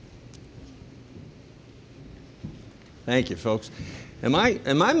Thank you, folks. Am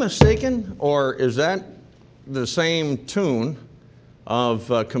I mistaken, or is that the same tune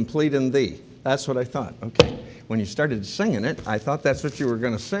of Complete in Thee? That's what I thought. Okay. When you started singing it, I thought that's what you were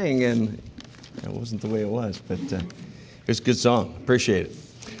going to sing, and it wasn't the way it was, but it's a good song. Appreciate it.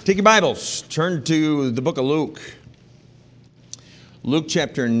 Take your Bibles. Turn to the book of Luke. Luke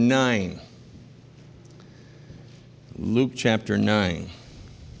chapter 9. Luke chapter 9.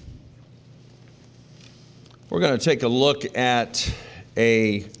 We're going to take a look at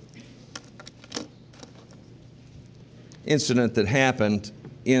a incident that happened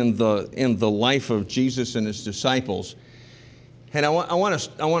in the life of Jesus and his disciples. And I want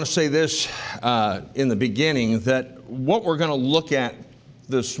to say this in the beginning, that what we're going to look at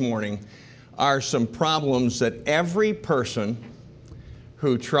this morning are some problems that every person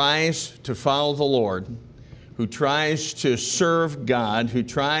who tries to follow the Lord, who tries to serve God, who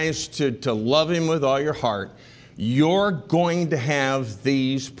tries to love Him with all your heart, you're going to have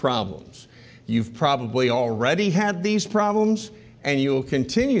these problems. You've probably already had these problems, and you'll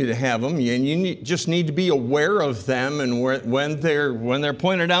continue to have them, and you just need to be aware of them, and when they're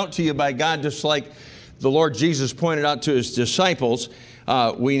pointed out to you by God, just like the Lord Jesus pointed out to His disciples,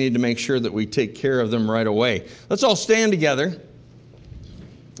 we need to make sure that we take care of them right away. Let's all stand together.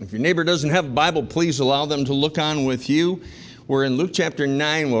 If your neighbor doesn't have a Bible, please allow them to look on with you. We're in Luke chapter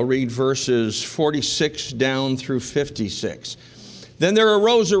 9. We'll read verses 46 down through 56. Then there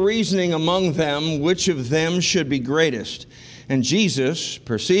arose a reasoning among them, which of them should be greatest. And Jesus,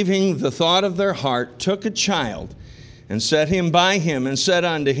 perceiving the thought of their heart, took a child and set him by him, and said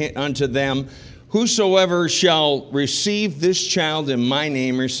unto them, Whosoever shall receive this child in my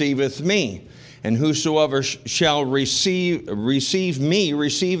name receiveth me. And whosoever shall receive me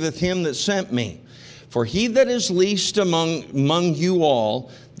receiveth him that sent me. For he that is least among you all,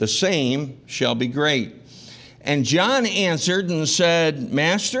 the same shall be great. And John answered and said,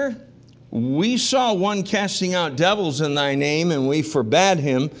 Master, we saw one casting out devils in thy name, and we forbade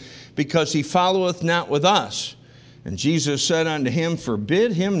him, because he followeth not with us. And Jesus said unto him,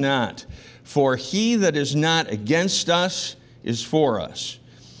 Forbid him not, for he that is not against us is for us.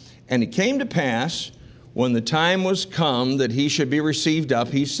 And it came to pass, when the time was come that he should be received up,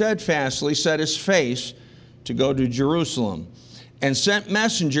 he steadfastly set his face to go to Jerusalem, and sent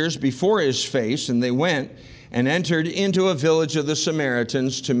messengers before his face, and they went and entered into a village of the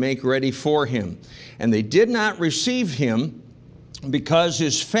Samaritans to make ready for him. And they did not receive him, because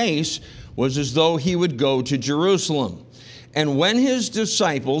his face was as though he would go to Jerusalem. And when his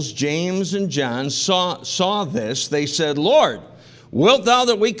disciples, James and John, saw this, they said, Lord, wilt thou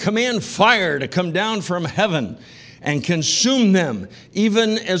that we command fire to come down from heaven and consume them,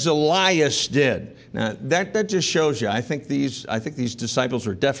 even as Elias did? Now, that just shows you, I think these disciples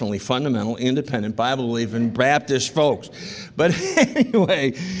were definitely fundamental, independent, Bible-believing Baptist folks. But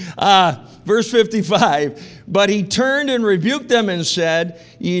anyway, verse 55, But he turned and rebuked them and said,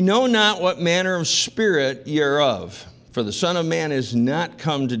 Ye know not what manner of spirit ye are of. For the Son of Man is not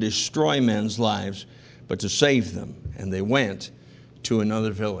come to destroy men's lives, but to save them. And they went to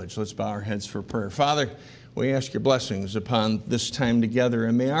another village. Let's bow our heads for prayer. Father, we ask your blessings upon this time together,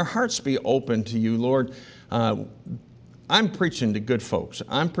 and may our hearts be open to you, Lord. I'm preaching to good folks.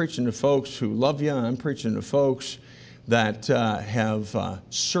 I'm preaching to folks who love you. I'm preaching to folks that have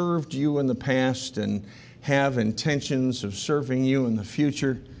served you in the past and have intentions of serving you in the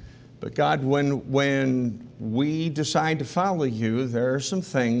future. But God, when we decide to follow you, there are some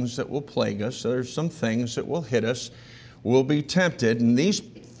things that will plague us. There are some things that will hit us. We'll be tempted. And these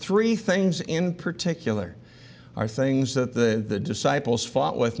three things in particular are things that the disciples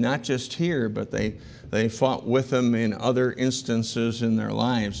fought with, not just here, but they fought with them in other instances in their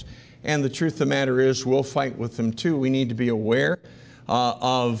lives. And the truth of the matter is, we'll fight with them too. We need to be aware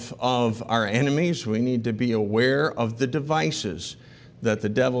of our enemies. We need to be aware of the devices that the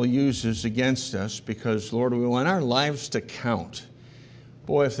devil uses against us, because, Lord, we want our lives to count.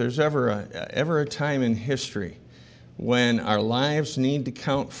 Boy, if there's ever a time in history when our lives need to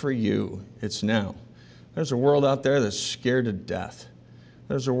count for you, it's now. There's a world out there that's scared to death.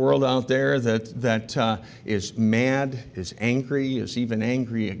 There's a world out there that is mad, is angry, is even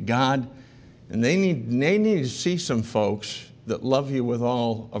angry at God. And they need to see some folks that love you with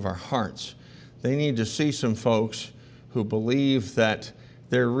all of our hearts. They need to see some folks who believe that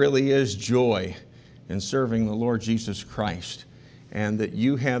there really is joy in serving the Lord Jesus Christ, and that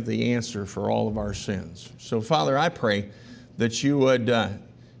you have the answer for all of our sins. So, Father, I pray that you would,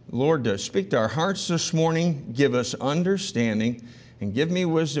 Lord, speak to our hearts this morning, give us understanding, and give me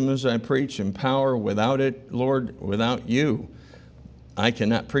wisdom as I preach, and power. Without it, Lord, without you, I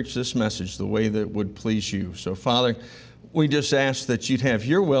cannot preach this message the way that would please you. So, Father, we just ask that you'd have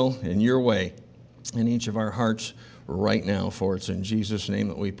your will and your way in each of our hearts right now, for it's in Jesus' name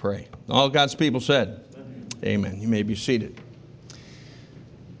that we pray. All God's people said, amen. You may be seated.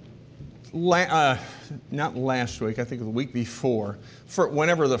 Not last week, I think the week before,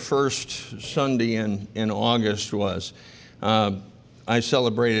 whenever the first Sunday in August was, I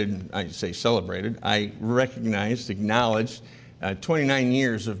recognized, acknowledged 29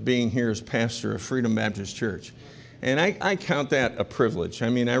 years of being here as pastor of Freedom Baptist Church. And I count that a privilege. I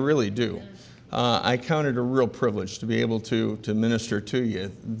mean, I really do. I count it a real privilege to be able to minister to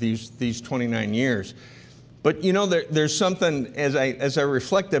you these 29 years. But you know, there's something, as I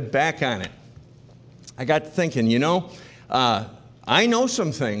reflected back on it, I got thinking, I know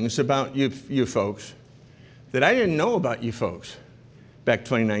some things about you folks that I didn't know about you folks back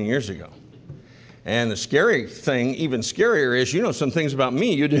 29 years ago. And the scary thing, even scarier, is you know some things about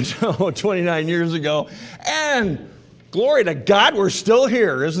me you didn't know 29 years ago. And glory to God, we're still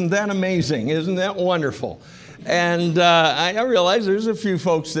here. Isn't that amazing? Isn't that wonderful? And I realize there's a few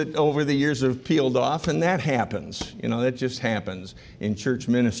folks that over the years have peeled off, and that happens. That just happens in church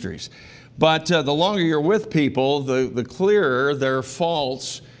ministries. But the longer you're with people, the clearer their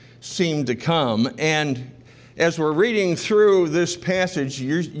faults seem to come. And as we're reading through this passage,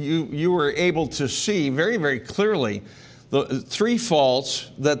 you were able to see very, very clearly the three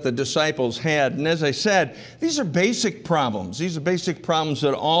faults that the disciples had. And as I said, these are basic problems. These are basic problems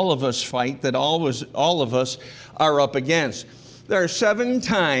that all of us fight, that all of us are up against. There are 7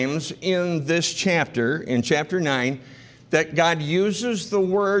 times in this chapter, in chapter 9, that God uses the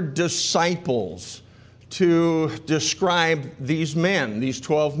word disciples to describe these men, these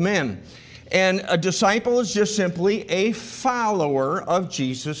 12 men. And a disciple is just simply a follower of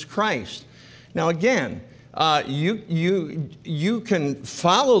Jesus Christ. Now again, you can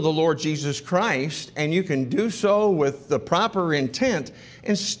follow the Lord Jesus Christ, and you can do so with the proper intent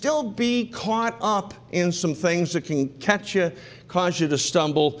and still be caught up in some things that can catch you, cause you to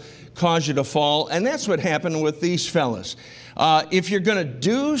stumble, cause you to fall. And that's what happened with these fellas. If you're going to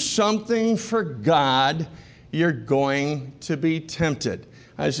do something for God, you're going to be tempted.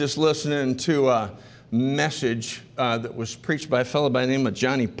 I was just listening to a message that was preached by a fellow by the name of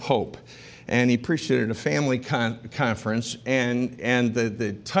Johnny Pope. And he preached it at a family conference, and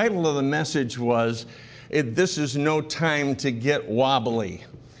the title of the message was, "This is no time to get wobbly."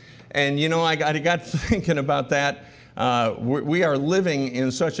 And I got thinking about that. We are living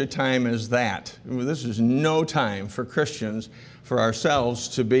in such a time as that. This is no time for Christians, for ourselves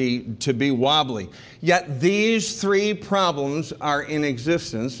to be wobbly. Yet these 3 problems are in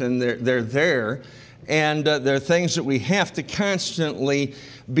existence, and they're there. And they're things that we have to constantly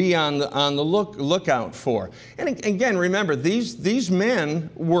be on the lookout for. And again, remember, these men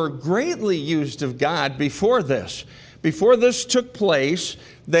were greatly used of God before this. Before this took place,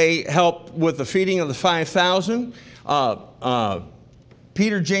 they helped with the feeding of the 5,000.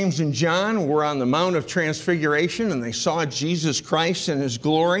 Peter, James, and John were on the Mount of Transfiguration, and they saw Jesus Christ in His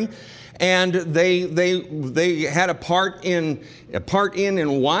glory. And they had a part in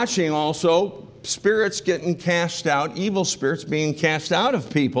watching also spirits getting cast out, evil spirits being cast out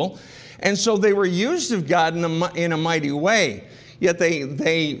of people. And so they were used of God in a mighty way. Yet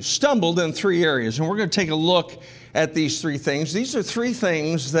they stumbled in 3 areas. And we're going to take a look at these 3 things. These are 3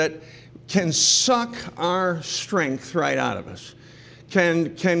 things that can suck our strength right out of us.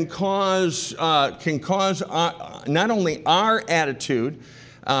 Can cause not only our attitude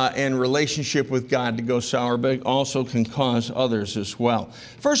and relationship with God to go sour, but also can cause others as well.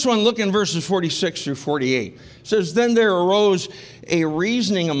 First one, look in verses 46 through 48. It says, "Then there arose a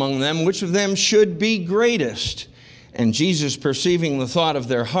reasoning among them, which of them should be greatest. And Jesus, perceiving the thought of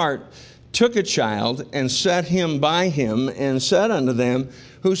their heart, took a child and set him by him, and said unto them,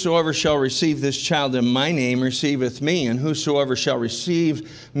 Whosoever shall receive this child in my name receiveth me, and whosoever shall receive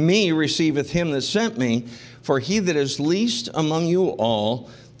me receiveth him that sent me. For he that is least among you all,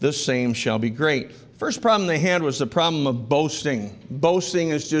 the same shall be great." First problem they had was the problem of boasting.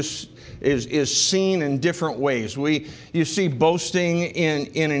 Boasting is seen in different ways. You see boasting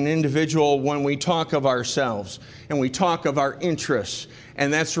in an individual when we talk of ourselves and we talk of our interests.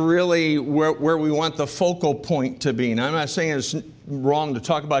 And that's really where we want the focal point to be. Now, I'm not saying it's wrong to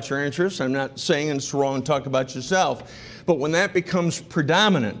talk about your interests. I'm not saying it's wrong to talk about yourself. But when that becomes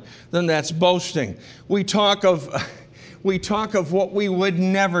predominant, then that's boasting. We talk of what we would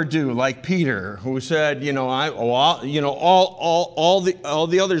never do, like Peter, who said, all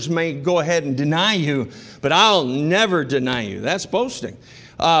the others may go ahead and deny you, but I'll never deny you. That's boasting.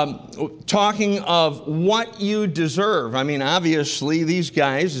 talking of what you deserve. I mean, obviously, these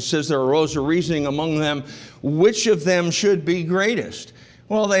guys, it says there arose a reasoning among them, which of them should be greatest?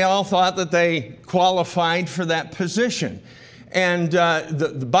 Well, they all thought that they qualified for that position. And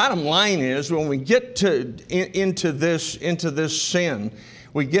the bottom line is, when we get into this sin,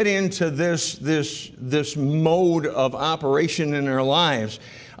 we get into this mode of operation in our lives,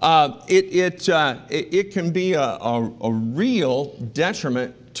 it can be a real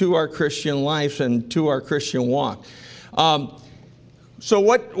detriment to our Christian life and to our Christian walk. So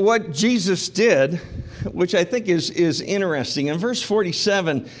what Jesus did, which I think is interesting, in verse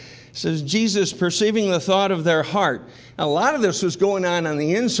 47, it says, Jesus, perceiving the thought of their heart. Now, a lot of this was going on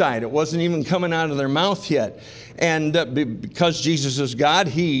the inside. It wasn't even coming out of their mouth yet. And because Jesus is God,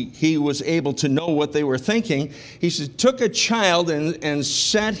 he was able to know what they were thinking. He said, took a child and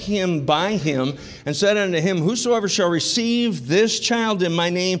set him by him and said unto him, whosoever shall receive this child in my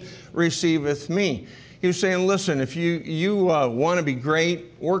name receiveth me. He was saying, listen, if you want to be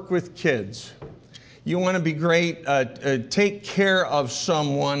great, work with kids. You want to be great, take care of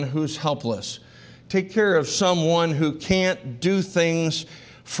someone who's helpless. Take care of someone who can't do things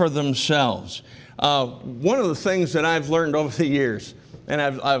for themselves. One of the things that I've learned over the years, and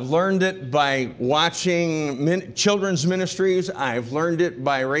I've learned it by watching children's ministries, I've learned it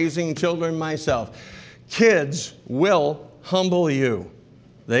by raising children myself. Kids will humble you.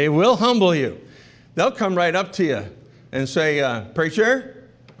 They will humble you. They'll come right up to you and say, preacher,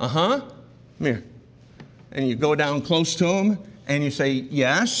 come here. And you go down close to them and you say,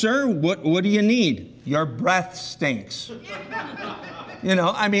 yes, sir, what do you need? Your breath stinks.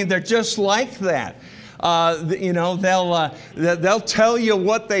 I mean, they're just like that. They'll tell you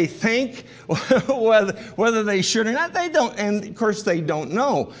what they think, whether they should or not. They don't, and of course they don't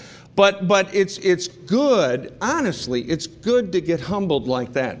know. But it's good, honestly, it's good to get humbled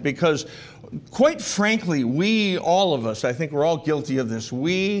like that, because quite frankly, all of us, I think we're all guilty of this.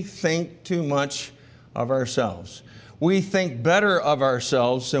 We think too much of ourselves. We think better of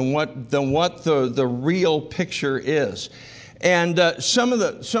ourselves than what the real picture is. And some of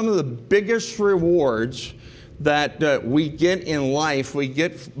the biggest rewards that we get in life, we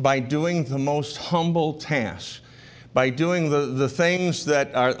get by doing the most humble tasks, by doing the things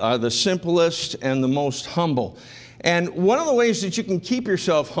that are the simplest and the most humble. And one of the ways that you can keep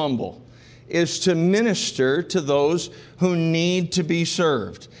yourself humble is to minister to those who need to be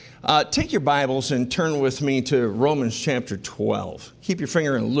served. Take your Bibles and turn with me to Romans chapter 12. Keep your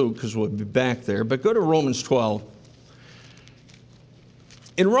finger in Luke because we'll be back there, but go to Romans 12.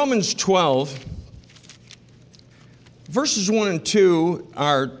 In Romans 12, verses 1 and 2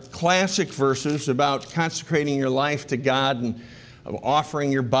 are classic verses about consecrating your life to God and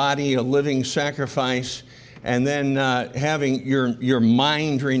offering your body a living sacrifice, and then having your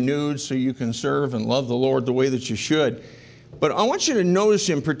mind renewed so you can serve and love the Lord the way that you should. But I want you to notice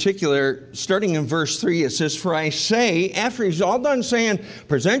in particular, starting in verse 3, it says, for I say, after he's all done saying,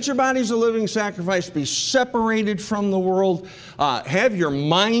 present your bodies a living sacrifice, be separated from the world, have your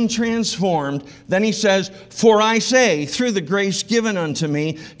mind transformed. Then he says, for I say, through the grace given unto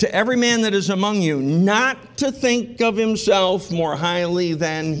me, to every man that is among you, not to think of himself more highly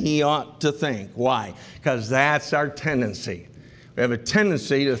than he ought to think. Why? Because that's our tendency. We have a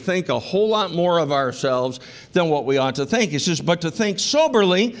tendency to think a whole lot more of ourselves than what we ought to think. He says, but to think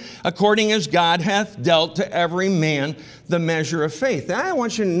soberly, according as God hath dealt to every man the measure of faith. Now, I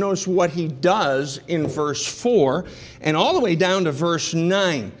want you to notice what he does in verse 4 and all the way down to verse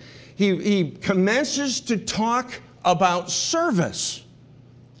 9. He commences to talk about service.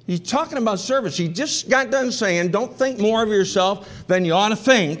 He's talking about service. He just got done saying, don't think more of yourself than you ought to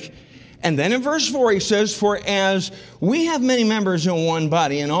think. And then in verse 4 he says, for as we have many members in one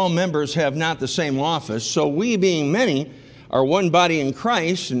body, and all members have not the same office, so we being many are one body in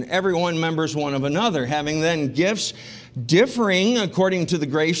Christ, and every one members one of another, having then gifts differing according to the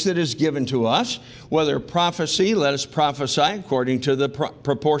grace that is given to us, whether prophecy, let us prophesy according to the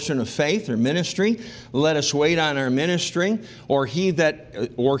proportion of faith, or ministry, let us wait on our ministry, or he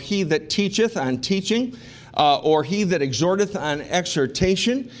that teacheth on teaching, or he that exhorteth on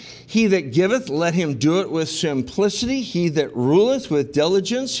exhortation. He that giveth, let him do it with simplicity. He that ruleth with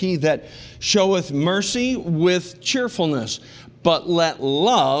diligence. He that showeth mercy with cheerfulness. But let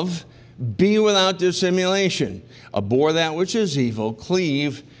love be without dissimulation. Abhor that which is evil.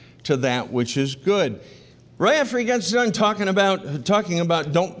 Cleave to that which is good. Right after he gets done talking about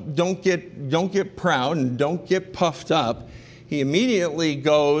don't get proud and don't get puffed up, he immediately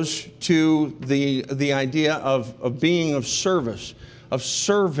goes to the idea of being of service, of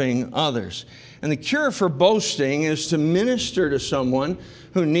serving others. And the cure for boasting is to minister to someone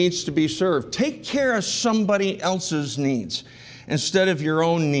who needs to be served. Take care of somebody else's needs instead of your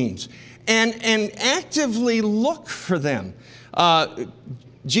own needs. And actively look for them.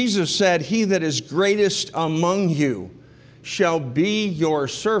 Jesus said, "He that is greatest among you shall be your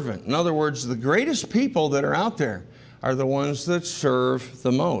servant." In other words, the greatest people that are out there are the ones that serve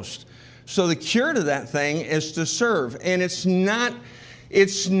the most. So the cure to that thing is to serve. And it's not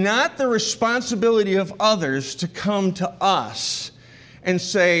the responsibility of others to come to us and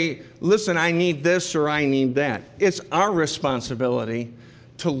say, "Listen, I need this or I need that." It's our responsibility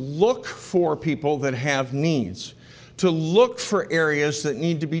to look for people that have needs, to look for areas that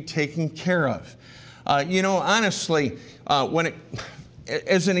need to be taken care of. Honestly,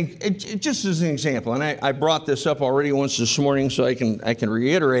 just as an example, and I brought this up already once this morning, so I can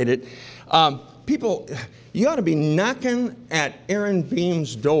reiterate it. People, you ought to be knocking at Aaron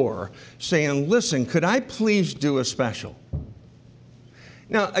Beam's door saying, "Listen, could I please do a special?"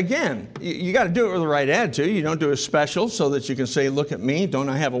 Now, again, you got to do it with the right attitude. You don't do a special so that you can say, "Look at me, don't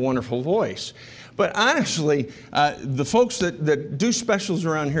I have a wonderful voice?" But honestly, the folks that do specials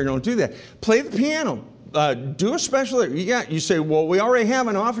around here don't do that. Play the piano. Do a special. You say, "Well, we already have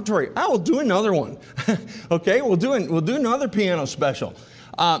an offertory." I will do another one. Okay, we'll do another piano special.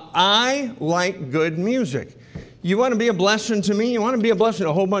 I like good music. You want to be a blessing to me? You want to be a blessing to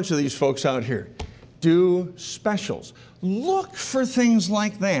a whole bunch of these folks out here? Do specials. Look for things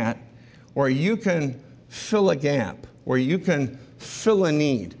like that where you can fill a gap, where you can fill a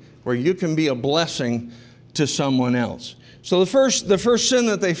need, where you can be a blessing to someone else. So the first sin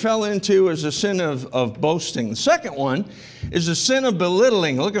that they fell into is a sin of boasting. The second one is a sin of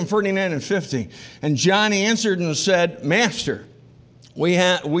belittling. Look in 49 and 50. "And John answered and said, Master,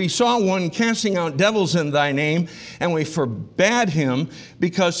 we saw one casting out devils in thy name, and we forbade him,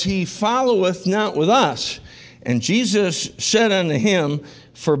 because he followeth not with us. And Jesus said unto him,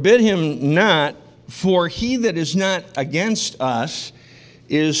 Forbid him not, for he that is not against us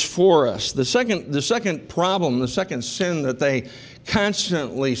is for us." The second problem, the second sin that they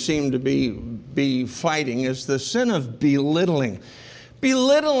constantly seem to be fighting is the sin of belittling.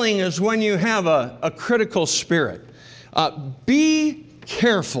 Belittling is when you have a critical spirit. Be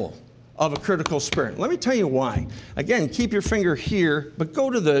careful of a critical spirit. Let me tell you why. Again, keep your finger here, but go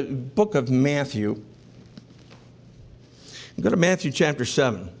to the book of Matthew. Go to Matthew chapter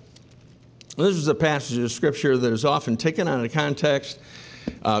 7. This is a passage of Scripture that is often taken out of context,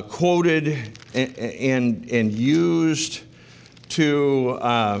 quoted, and used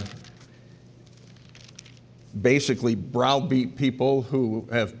to basically browbeat people who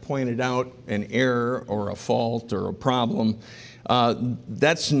have pointed out an error or a fault or a problem.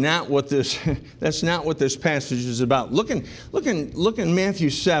 That's not what this passage is about. Look in Matthew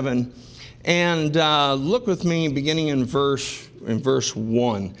 7, and look with me beginning in verse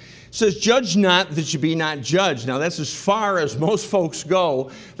 1. It says, "Judge not that you be not judged." Now that's as far as most folks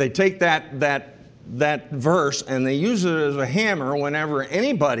go. They take that verse and they use it as a hammer whenever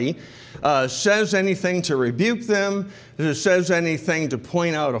anybody says anything to rebuke them, says anything to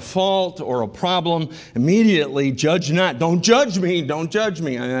point out a fault or a problem. Immediately, "Judge not." Don't judge me. Don't judge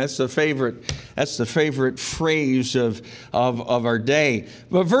me. I mean, that's the favorite phrase of our day.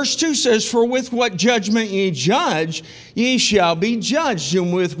 But verse 2 says, "For with what judgment ye judge, ye shall be judged,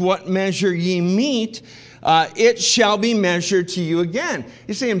 and with what measure ye mete, it shall be measured to you again."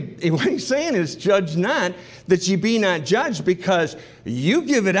 What he's saying is, judge not that ye be not judged, because you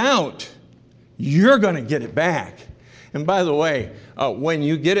give it out, you're going to get it back. And by the way, when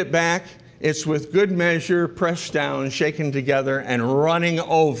you get it back, it's with good measure, pressed down, shaken together, and running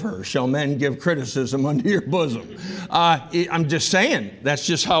over shall men give criticism unto your bosom. I'm just saying, that's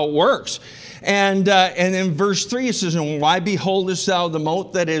just how it works. And in verse 3 it says, "And why beholdest thou the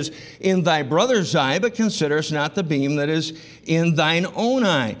mote that is in thy brother's eye, but considerest not the beam that is in thine own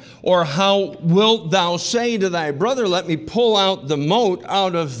eye? Or how wilt thou say to thy brother, Let me pull out the mote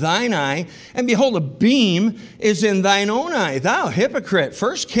out of thine eye, and behold, a beam is in thine own eye? Thou hypocrite,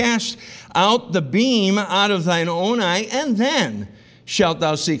 first cast out the beam out of thine own eye, and then shalt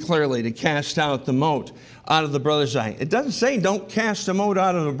thou see clearly to cast out the mote out of the brother's eye." It doesn't say don't cast a mote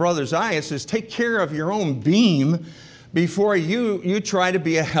out of a brother's eye. It says take care of your own beam before you try to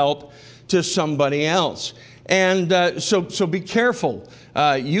be a help to somebody else. And so be careful.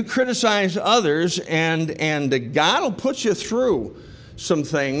 You criticize others, and God will put you through some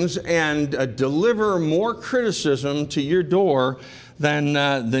things and deliver more criticism to your door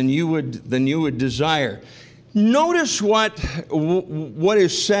than you would desire. Notice what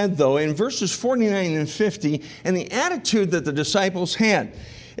is said, though, in verses 49 and 50, and the attitude that the disciples had.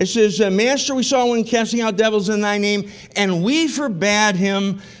 It says, Master, we saw one casting out devils in thy name, and we forbade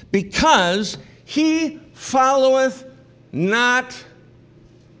him because he followeth not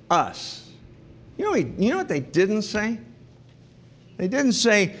us. You know what they didn't say? They didn't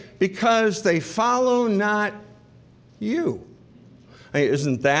say, because they follow not you. I mean,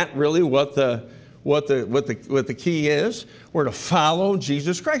 isn't that really what the key is? We're to follow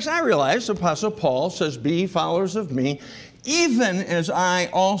Jesus Christ. I realize the Apostle Paul says, be followers of me, even as I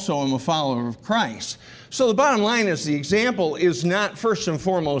also am a follower of Christ. So the bottom line is the example is not first and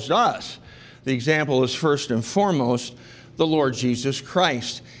foremost us. The example is first and foremost the Lord Jesus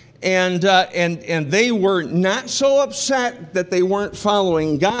Christ. And they were not so upset that they weren't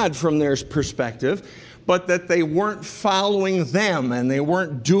following God from their perspective, but that they weren't following them and they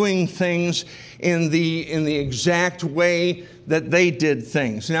weren't doing things in the exact way that they did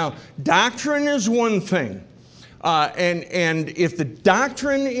things. Now, doctrine is one thing. And if the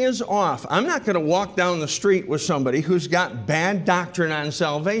doctrine is off, I'm not going to walk down the street with somebody who's got bad doctrine on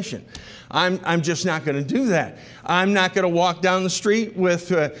salvation. I'm just not going to do that. I'm not going to walk down the street with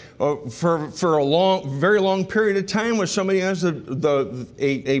for a very long period of time with somebody who has the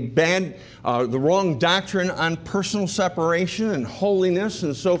wrong doctrine on personal separation and holiness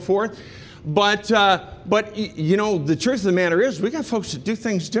and so forth. But you know, the truth of the matter is, we got folks that do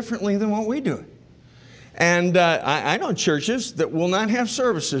things differently than what we do. And I know churches that will not have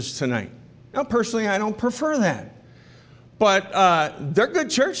services tonight. Now, personally, I don't prefer that. But they're good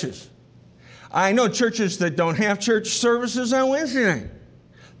churches. I know churches that don't have church services on Wednesday night.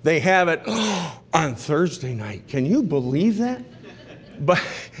 They have it on Thursday night. Can you believe that? But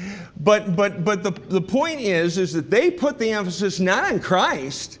the point is that they put the emphasis not on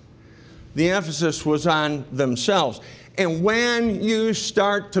Christ. The emphasis was on themselves. And when you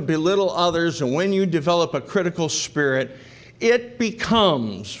start to belittle others and when you develop a critical spirit, it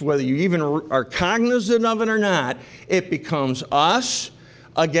becomes, whether you even are cognizant of it or not, it becomes us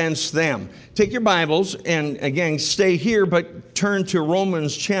against them. Take your Bibles and again stay here, but turn to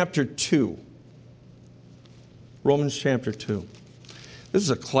Romans chapter 2. Romans chapter 2. This is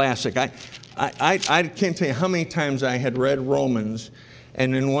a classic. I can't tell you how many times I had read Romans,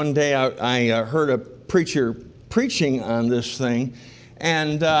 and then one day I heard a preacher preaching on this thing,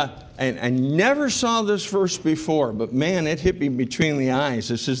 and I never saw this verse before, but man, it hit me between the eyes.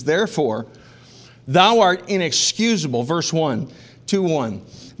 It says, therefore, thou art inexcusable, verse 1, 2:1.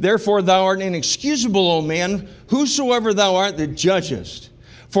 Therefore thou art inexcusable, O man, whosoever thou art that judgest.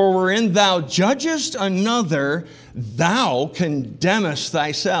 For wherein thou judgest another, thou condemnest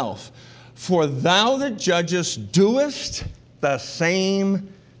thyself. For thou that judgest doest the same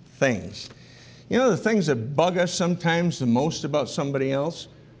things. You know, the things that bug us sometimes the most about somebody else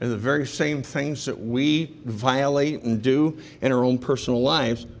are the very same things that we violate and do in our own personal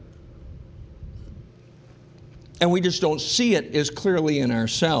lives. And we just don't see it as clearly in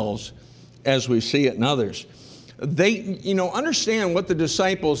ourselves as we see it in others. They, understand what the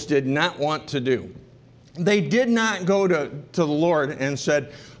disciples did not want to do. They did not go to the Lord and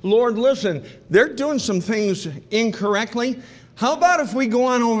said, Lord, listen, they're doing some things incorrectly. How about if we go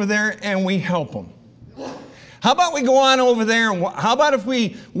on over there and we help them? How about we go on over there and how about if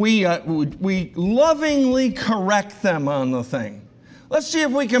we lovingly correct them on the thing? Let's see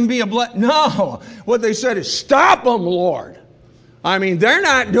if we can be a blessing. No, what they said is, stop them, Lord. I mean, they're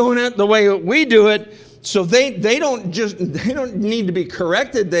not doing it the way we do it, so they don't need to be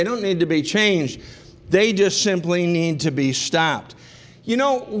corrected. They don't need to be changed. They just simply need to be stopped. You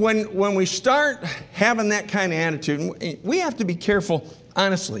know, when we start having that kind of attitude, we have to be careful,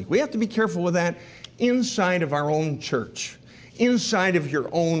 honestly. We have to be careful with that inside of our own church, inside of your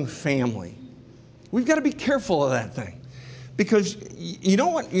own family. We've got to be careful of that thing. Because you know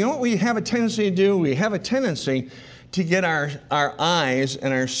what we have a tendency to do? We have a tendency to get our eyes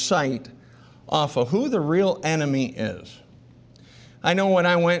and our sight off of who the real enemy is. I know when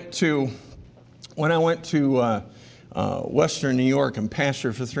I went to Western New York and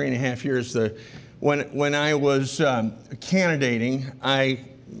pastored for 3.5 years, when I was candidating, I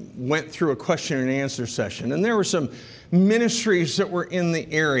went through a question and answer session. And there were some ministries that were in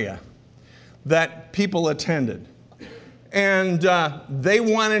the area that people attended. And they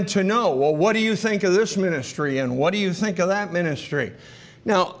wanted to know, well, what do you think of this ministry? And what do you think of that ministry?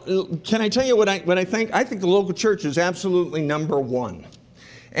 Now, can I tell you what I think? I think the local church is absolutely number one.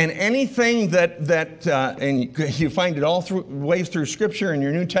 And anything and you find it all ways through Scripture in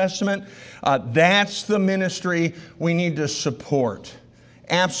your New Testament, that's the ministry we need to support.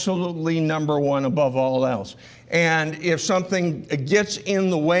 absolutely number one above all else. And if something gets in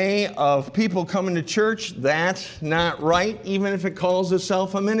the way of people coming to church, that's not right, even if it calls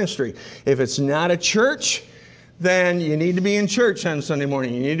itself a ministry. If it's not a church, then you need to be in church on Sunday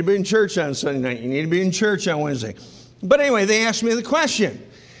morning. You need to be in church on Sunday night. You need to be in church on Wednesday. But anyway, they asked me the question.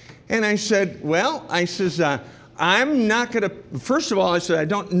 And I said, I'm not going to, first of all, I said, I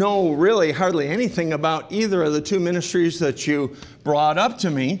don't know really hardly anything about either of the two ministries that you brought up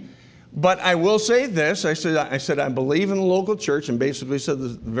to me. But I will say this. I said, I believe in the local church, and basically said the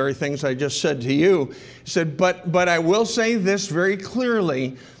very things I just said to you. I said, but I will say this very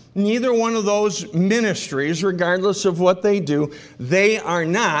clearly. Neither one of those ministries, regardless of what they do, they are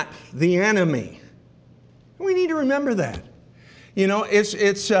not the enemy. We need to remember that. You know, it's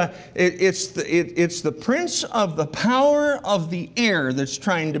the prince of the power of the air that's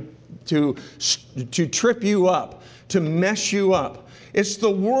trying to trip you up, to mess you up. It's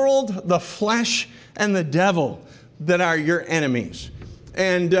the world, the flesh, and the devil that are your enemies.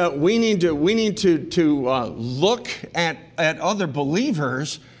 And we need to look at other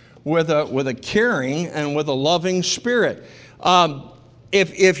believers with a caring and with a loving spirit.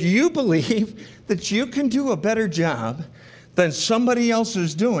 If you believe that you can do a better job than somebody else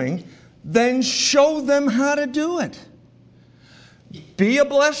is doing, then show them how to do it. Be a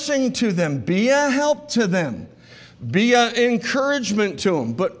blessing to them. Be a help to them. Be an encouragement to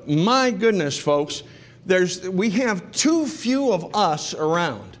them. But my goodness, folks, we have too few of us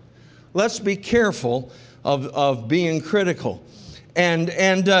around. Let's be careful of being critical. And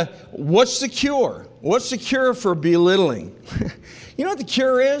what's the cure? What's the cure for belittling? You know what the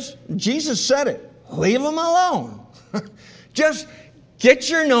cure is? Jesus said it. Leave them alone. Just get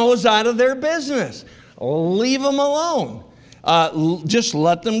your nose out of their business. Leave them alone. Just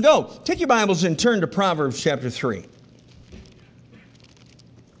let them go. Take your Bibles and turn to Proverbs chapter 3.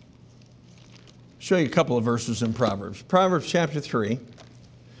 Show you a couple of verses in Proverbs. Proverbs chapter 3.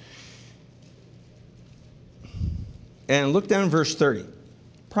 And look down at verse 30.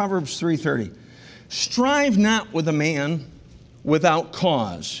 Proverbs 3:30. Strive not with a man without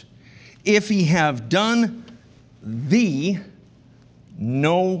cause, if he have done thee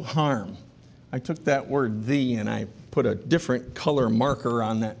no harm. I took that word thee and I put a different color marker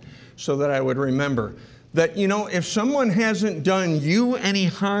on that so that I would remember that, you know, if someone hasn't done you any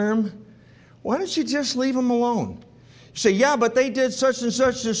harm, why don't you just leave them alone? You say, yeah, but they did such and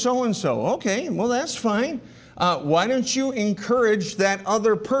such to so-and-so. Okay, well, that's fine. Why don't you encourage that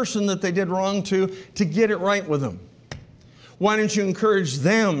other person that they did wrong to get it right with them? Why don't you encourage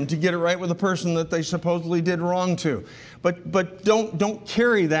them to get it right with the person that they supposedly did wrong to? But don't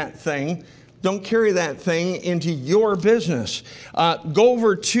carry that thing. Don't carry that thing into your business. Go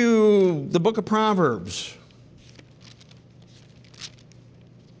over to the book of Proverbs.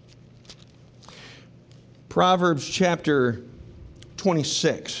 Proverbs chapter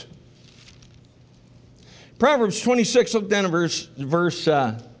 26. Proverbs 26, look down at verse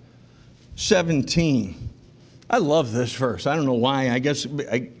 17. I love this verse. I don't know why. I guess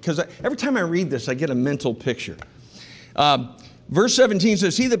because every time I read this, I get a mental picture. Verse 17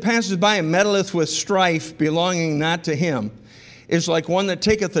 says, he that passes by and meddleth with strife belonging not to him is like one that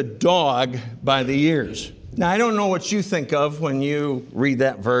taketh a dog by the ears. Now, I don't know what you think of when you read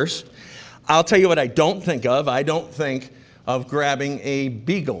that verse. I'll tell you what I don't think of. I don't think of grabbing a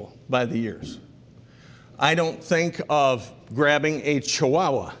beagle by the ears. I don't think of grabbing a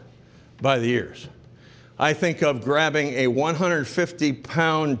chihuahua by the ears. I think of grabbing a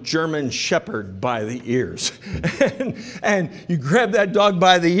 150-pound German shepherd by the ears. and you grab that dog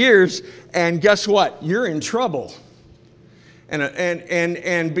by the ears, and guess what? You're in trouble.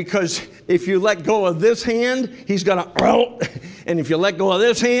 And because if you let go of this hand, he's going to, and if you let go of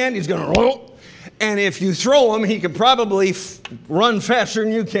this hand, he's going to, and if you throw him, he can probably run faster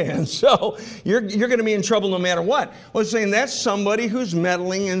than you can. So you're going to be in trouble no matter what. Well, I'm saying that's somebody who's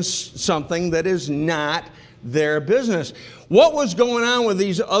meddling in something that is not their business. What was going on with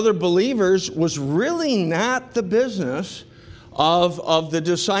these other believers was really not the business of the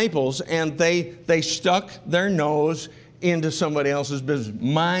disciples, and they stuck their nose into somebody else's business.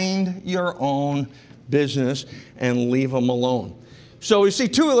 Mind your own business and leave them alone. So we see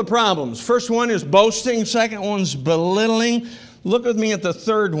two of the problems. First one is boasting. Second one's belittling. Look with me at the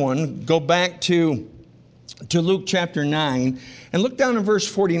third one. Go back to Luke chapter 9 and look down in verse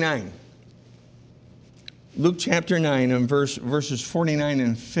 49. Luke chapter 9 and verses 49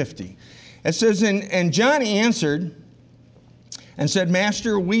 and 50. It says, and John answered and said,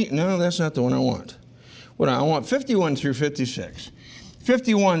 Master, no, that's not the one I want. What I want, 51 through 56.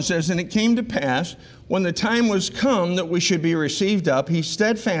 51 says, "And it came to pass, when the time was come that we should be received up, he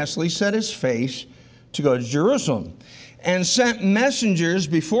steadfastly set his face to go to Jerusalem, and sent messengers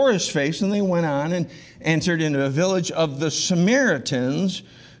before his face, and they went on and entered into a village of the Samaritans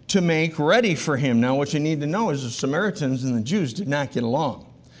to make ready for him." Now, what you need to know is the Samaritans and the Jews did not get along.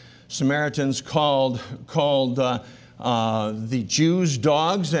 Samaritans called the Jews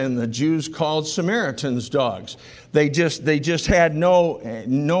dogs, and the Jews called Samaritans dogs. They just had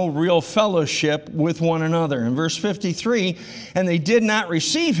no real fellowship with one another. In verse 53, "And they did not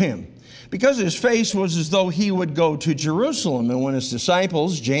receive him, because his face was as though he would go to Jerusalem. And when his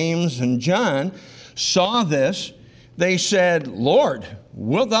disciples, James and John, saw this, they said, Lord,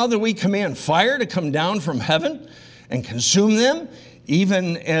 wilt thou that we command fire to come down from heaven and consume them,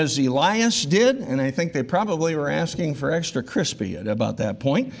 even as Elias did?" And I think they probably were asking for extra crispy at about that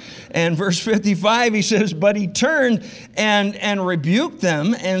point. And verse 55, he says, "But he turned and rebuked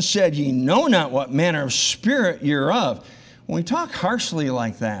them and said, Ye know not what manner of spirit you're of." When we talk harshly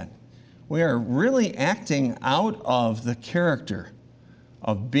like that, we are really acting out of the character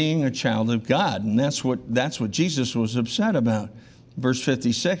of being a child of God. And that's what Jesus was upset about. Verse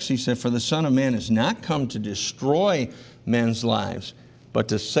 56, he said, "For the Son of Man is not come to destroy men's lives, but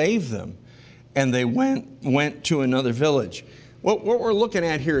to save them." And they went to another village. What we're looking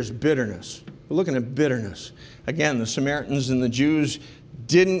at here is bitterness. We're looking at bitterness. Again, the Samaritans and the Jews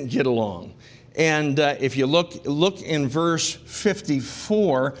didn't get along. And if you look in verse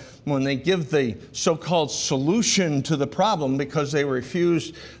 54, when they give the so-called solution to the problem, because they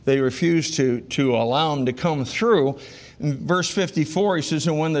refused to allow him to come through. In verse 54, he says,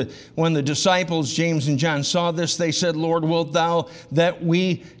 "And when the disciples, James and John, saw this, they said, Lord, wilt thou that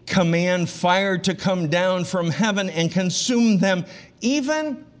we command fire to come down from heaven and consume them,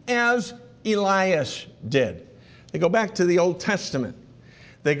 even as Elias did?" They go back to the Old Testament.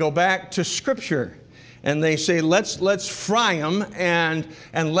 They go back to Scripture, and they say, let's fry them and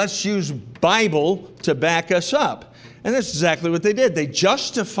let's use Bible to back us up. And that's exactly what they did. They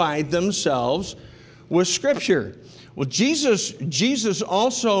justified themselves with Scripture. Well, Jesus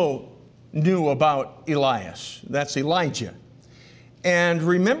also knew about Elias. That's Elijah. And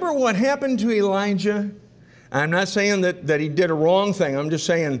remember what happened to Elijah? I'm not saying that he did a wrong thing. I'm just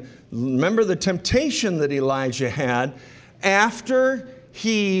saying, remember the temptation that Elijah had after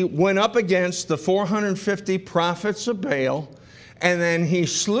he went up against the 450 prophets of Baal, and then he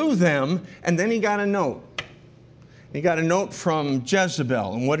slew them, and then he got a note. He got a note from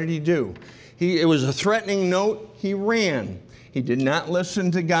Jezebel, and what did he do? It was a threatening note. He ran. He did not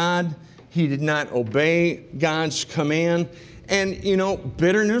listen to God. He did not obey God's command. And,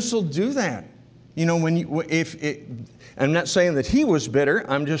 bitterness will do that. I'm not saying that he was bitter.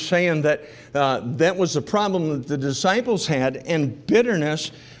 I'm just saying that that was the problem that the disciples had, and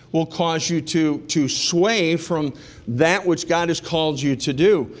bitterness will cause you to sway from that which God has called you to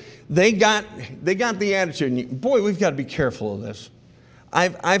do. They got the attitude. Boy, we've got to be careful of this.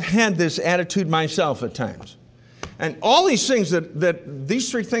 I've had this attitude myself at times. And all these things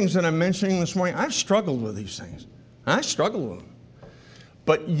these three things that I'm mentioning this morning, I've struggled with these things. I struggle with them.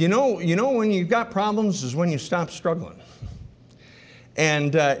 But you know when you've got problems is when you stop struggling.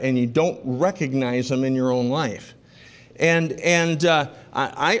 And you don't recognize them in your own life. And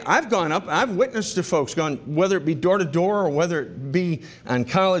I've gone up, I've witnessed to folks gone, whether it be door to door or whether it be on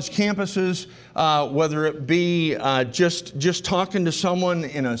college campuses, whether it be just talking to someone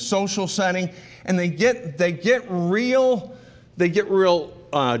in a social setting, and they get real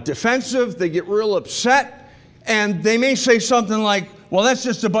defensive, they get real upset, and they may say something like, well, that's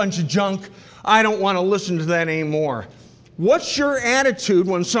just a bunch of junk. I don't want to listen to that anymore. What's your attitude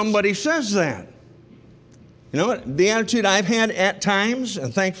when somebody says that? You know what? The attitude I've had at times,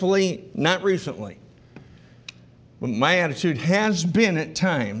 and thankfully not recently, but my attitude has been at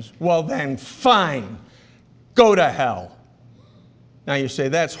times, well then fine, go to hell. Now you say,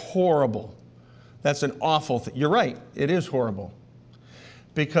 that's horrible. That's an awful thing. You're right, it is horrible.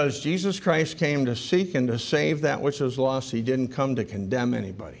 Because Jesus Christ came to seek and to save that which was lost. He didn't come to condemn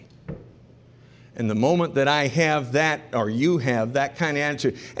anybody. And the moment that I have that, or you have that kind of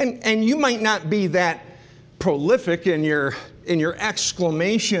attitude, and you might not be that prolific in your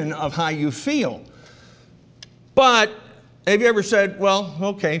exclamation of how you feel, but have you ever said, well,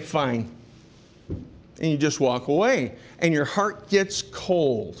 okay, fine, and you just walk away, and your heart gets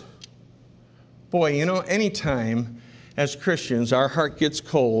cold? Boy, anytime as Christians our heart gets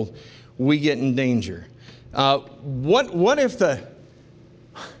cold, we get in danger. What if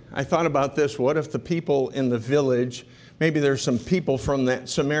I thought about this, what if the people in the village, maybe there's some people from that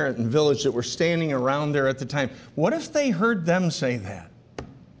Samaritan village that were standing around there at the time, what if they heard them say that?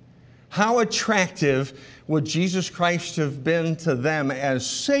 How attractive would Jesus Christ have been to them as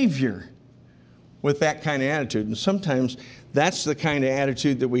Savior with that kind of attitude? And sometimes that's the kind of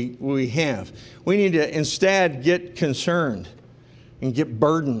attitude that we have. We need to instead get concerned and get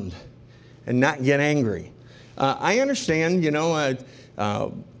burdened and not get angry. I understand,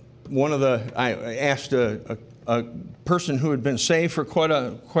 I asked a person who had been saved for quite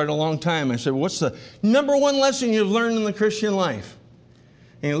a long time. I said, what's the number one lesson you've learned in the Christian life?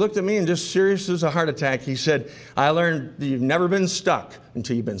 And he looked at me and just serious as a heart attack, he said, I learned that you've never been stuck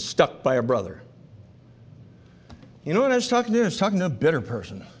until you've been stuck by a brother. You know what I was talking to? I was talking to a bitter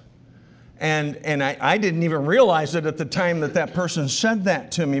person. And I didn't even realize it at the time that person said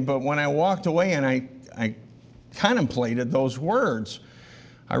that to me, but when I walked away and I contemplated those words,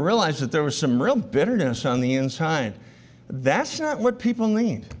 I realized that there was some real bitterness on the inside. That's not what people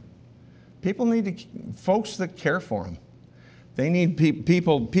need. People need folks that care for them. They need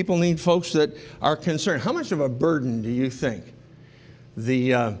people need folks that are concerned. How much of a burden do you think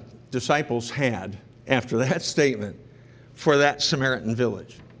the disciples had after that statement for that Samaritan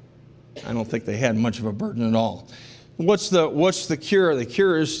village? I don't think they had much of a burden at all. What's the cure? The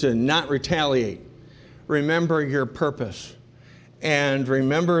cure is to not retaliate. Remember your purpose. And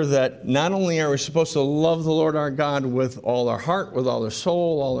remember that not only are we supposed to love the Lord our God with all our heart, with all our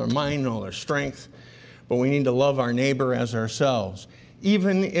soul, all our mind, all our strength, but we need to love our neighbor as ourselves,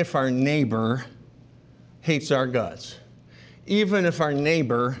 even if our neighbor hates our guts, even if our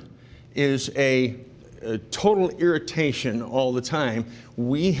neighbor is a total irritation all the time.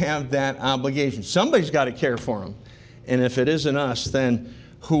 We have that obligation. Somebody's got to care for them. And if it isn't us, then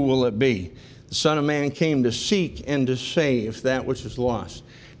who will it be? The Son of Man came to seek and to save that which is lost.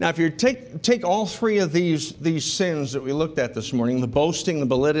 Now, if you take all three of these sins that we looked at this morning, the boasting, the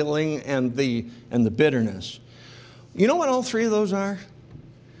belittling, and the bitterness, you know what all three of those are?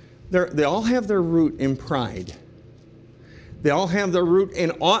 They all have their root in pride. They all have their root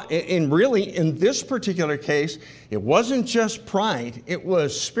in really, in this particular case, it wasn't just pride, it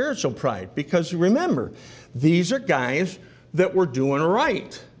was spiritual pride. Because remember, these are guys that were doing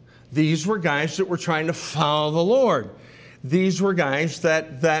right. These were guys that were trying to follow the Lord. These were guys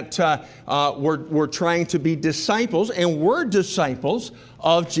that were trying to be disciples and were disciples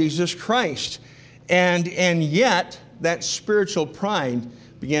of Jesus Christ. And yet, that spiritual pride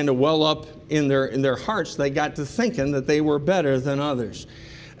began to well up in their hearts. They got to thinking that they were better than others.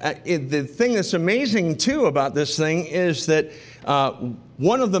 The thing that's amazing, too, about this thing is that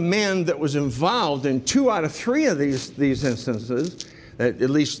one of the men that was involved in 2 out of 3 of these instances, at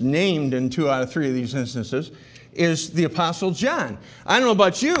least named in 2 out of 3 of these instances, is the Apostle John. I don't know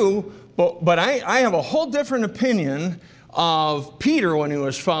about you, but I have a whole different opinion of Peter when he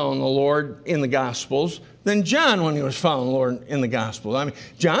was following the Lord in the Gospels than John when he was following the Lord in the Gospels. I mean,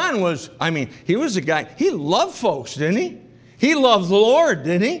 John he was a guy, he loved folks, didn't he? He loved the Lord,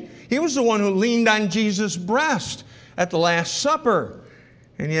 didn't he? He was the one who leaned on Jesus' breast at the Last Supper.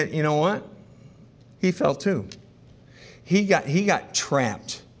 And yet, you know what? He fell too. He got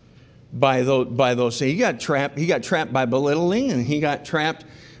trapped by those things. He got trapped by belittling, and he got trapped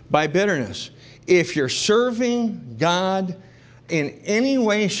by bitterness. If you're serving God in any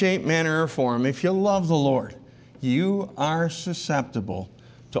way, shape, manner, or form, if you love the Lord, you are susceptible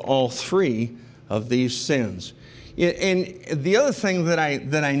to all 3 of these sins. And the other thing that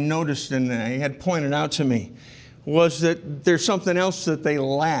I noticed and I had pointed out to me was that there's something else that they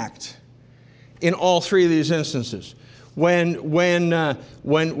lacked in all 3 of these instances. When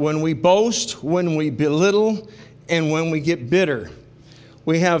we boast, when we belittle, and when we get bitter,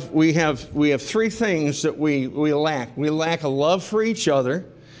 we have 3 things that we lack. We lack a love for each other.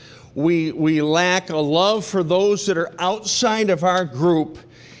 We lack a love for those that are outside of our group,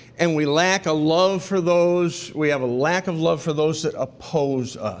 and we have a lack of love for those that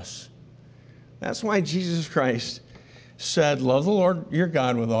oppose us. That's why Jesus Christ said, love the Lord your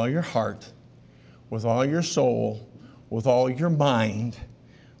God with all your heart, with all your soul, with all your mind,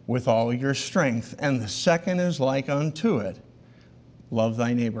 with all your strength. And the second is like unto it, love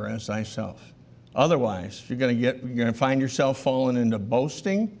thy neighbor as thyself. Otherwise, you're going to find yourself falling into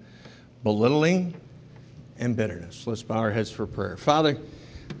boasting, belittling, and bitterness. Let's bow our heads for prayer. Father,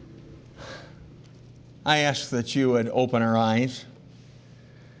 I ask that you would open our eyes,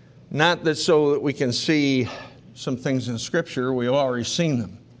 not that so that we can see some things in Scripture, we've already seen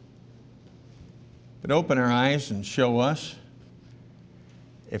them, but open our eyes and show us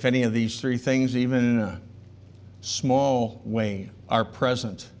if any of these 3 things, even in a small way, are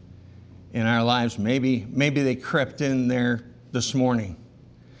present in our lives. Maybe they crept in there this morning.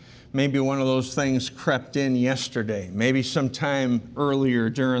 Maybe one of those things crept in yesterday, maybe sometime earlier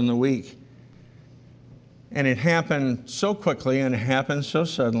during the week. And it happened so quickly and it happened so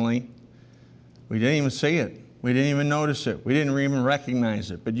suddenly, we didn't even see it. We didn't even notice it. We didn't even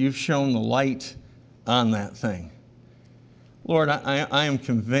recognize it. But you've shown the light on that thing. Lord, I am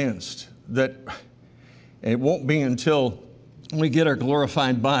convinced that it won't be until we get our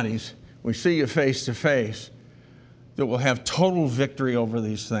glorified bodies, we see you face to face, that we'll have total victory over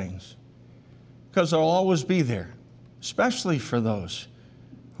these things. Because they'll always be there, especially for those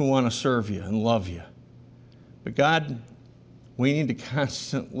who want to serve you and love you. But God, we need to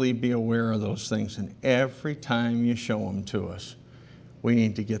constantly be aware of those things, and every time you show them to us, we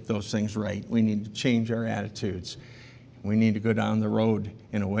need to get those things right. We need to change our attitudes. We need to go down the road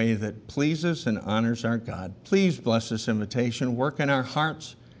in a way that pleases and honors our God. Please bless this invitation. Work in our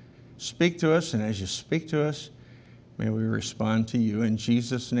hearts. Speak to us, and as you speak to us, may we respond to you. In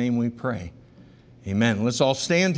Jesus' name we pray. Amen. Let's all stand.